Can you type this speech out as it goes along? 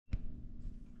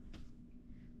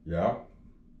Yeah?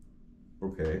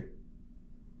 Okay.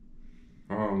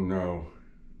 Oh no.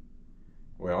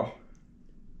 Well,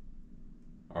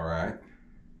 all right.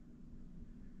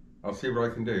 I'll see what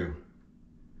I can do.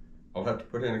 I'll have to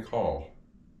put in a call.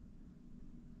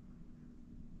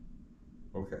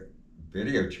 Okay.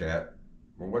 Video chat?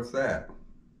 Well, what's that?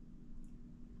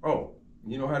 Oh,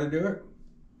 you know how to do it?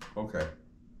 Okay.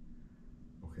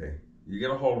 Okay. You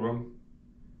get a hold of him.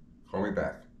 Call me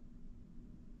back.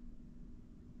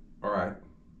 All right.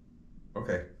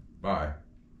 Okay. Bye.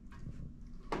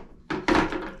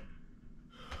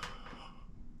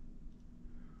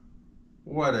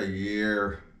 What a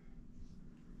year.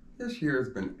 This year has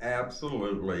been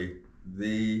absolutely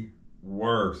the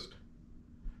worst.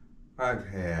 I've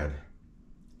had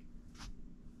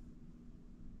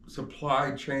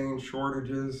supply chain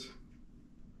shortages.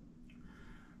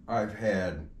 I've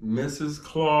had Mrs.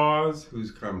 Claus,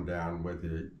 who's come down with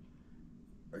a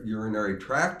urinary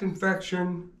tract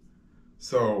infection.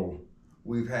 So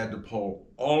we've had to pull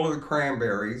all of the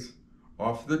cranberries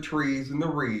off the trees and the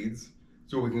reeds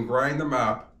so we can grind them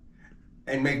up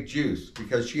and make juice,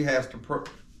 because she has to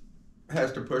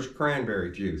push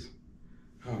cranberry juice.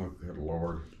 Oh, good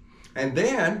Lord. And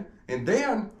then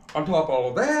on top of all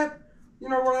of that, you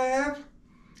know what I have?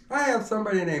 I have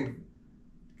somebody named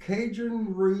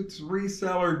Cajun Roots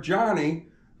Reseller Johnny,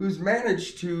 who's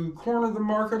managed to corner the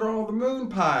market on all the moon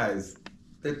pies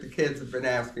that the kids have been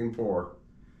asking for.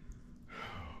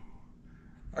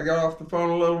 I got off the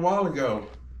phone a little while ago.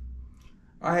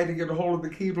 I had to get a hold of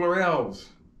the Keebler elves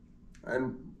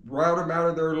and route them out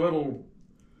of their little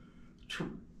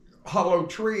hollow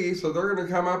tree, so they're going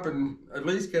to come up and at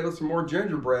least get us some more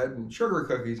gingerbread and sugar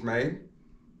cookies made.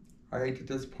 I hate to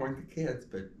disappoint the kids,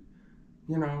 but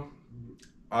you know,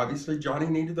 obviously Johnny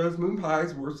needed those moon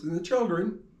pies worse than the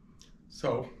children.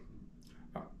 So,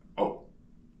 oh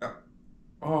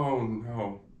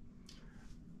no.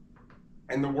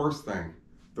 And the worst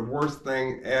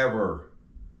thing ever.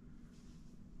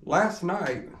 Last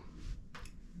night,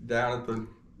 down at the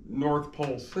North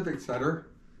Pole Civic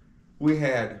Center, we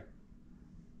had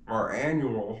our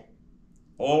annual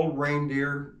all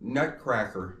reindeer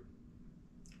nutcracker.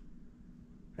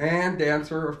 And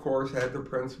Dancer, of course, had the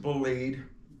principal lead.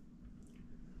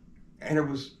 And it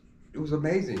was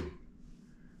amazing.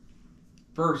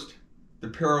 First, the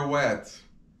pirouettes,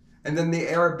 and then the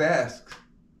arabesques,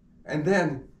 and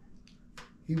then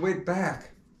he went back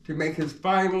to make his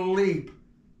final leap.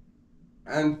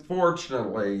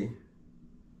 Unfortunately,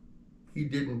 he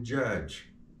didn't judge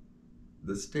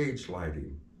the stage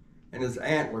lighting, and his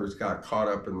antlers got caught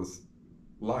up in the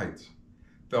lights,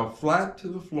 fell flat to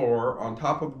the floor on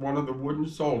top of one of the wooden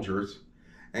soldiers,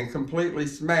 and completely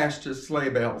smashed his sleigh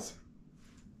bells.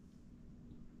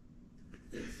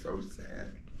 It's so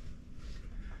sad.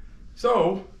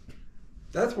 So,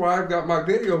 that's why I've got my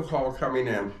video call coming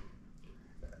in.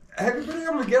 Have you been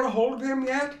able to get a hold of him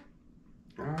yet?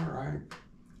 All right.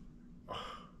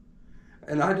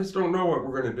 And I just don't know what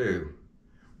we're going to do.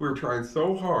 We're trying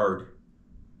so hard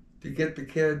to get the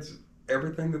kids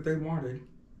everything that they wanted.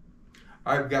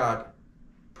 I've got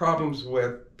problems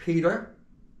with PETA.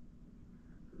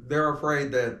 They're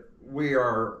afraid that we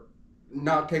are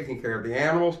not taking care of the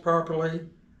animals properly.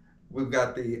 We've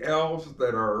got the elves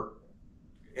that are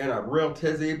in a real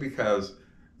tizzy because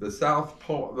the South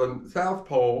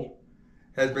Pole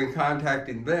has been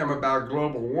contacting them about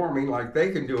global warming, like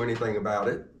they can do anything about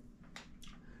it.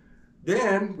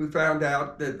 Then we found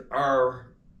out that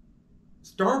our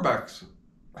Starbucks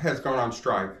has gone on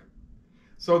strike.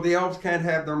 So the elves can't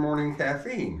have their morning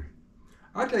caffeine.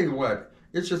 I tell you what,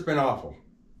 it's just been awful.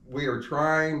 We're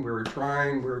trying.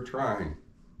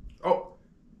 Oh,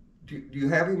 do you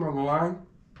have him on the line?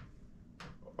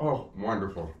 Oh,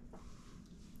 wonderful.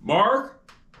 Mark?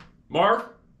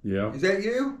 Yeah. Is that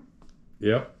you?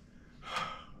 Yep.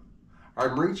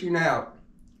 I'm reaching out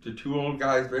to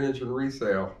Twooldguysvintage and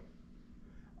Resale.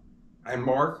 And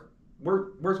Mark,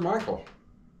 where's Michael?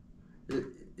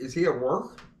 Is he at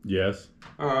work? Yes.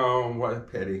 Oh, what a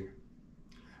pity.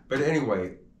 But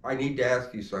anyway, I need to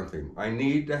ask you something. I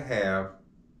need to have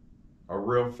a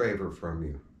real favor from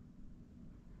you.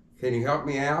 Can you help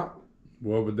me out?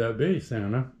 What would that be,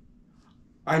 Santa?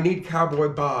 I need Cowboy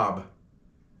Bob.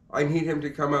 I need him to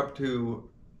come up to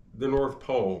the North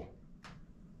Pole.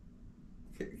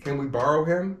 Can we borrow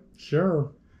him?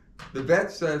 Sure. The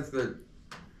vet says that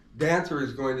Dancer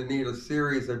is going to need a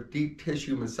series of deep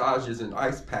tissue massages and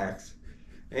ice packs.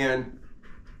 And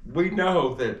we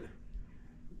know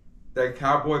that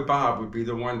Cowboy Bob would be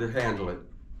the one to handle it.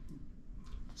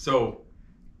 So,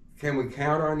 can we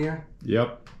count on you?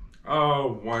 Yep.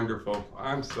 Oh, wonderful.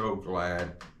 I'm so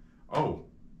glad. Oh,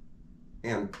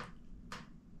 And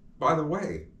by the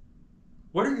way,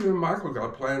 what have you and Michael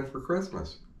got planned for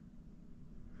Christmas?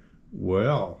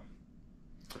 Well,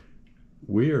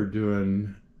 we are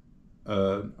doing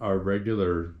our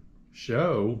regular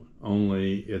show,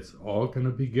 only it's all going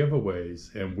to be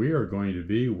giveaways, and we are going to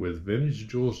be with Vintage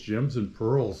Jewels, Gems, and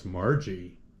Pearls,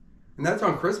 Margie. And that's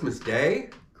on Christmas Day?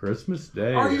 Christmas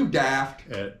Day. Are you daft?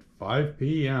 At 5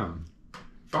 p.m.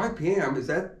 5 p.m. Is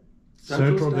that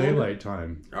Central Daylight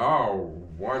Time? Oh,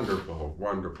 wonderful,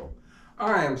 wonderful.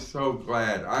 I am so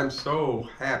glad. I'm so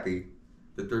happy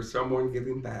that there's someone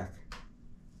giving back.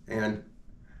 And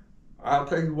I'll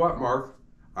tell you what, Mark,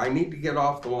 I need to get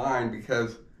off the line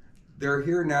because they're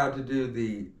here now to do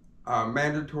the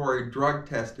mandatory drug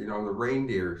testing on the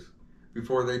reindeers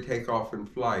before they take off in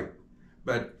flight.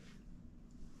 But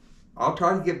I'll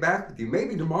try to get back with you,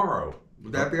 maybe tomorrow.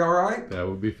 Would that be all right? That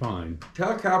would be fine.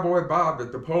 Tell Cowboy Bob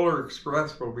that the Polar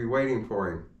Express will be waiting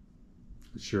for him.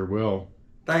 Sure will.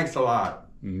 Thanks a lot.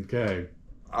 Okay.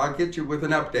 I'll get you with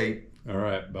an update. All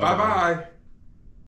right. Bye-bye.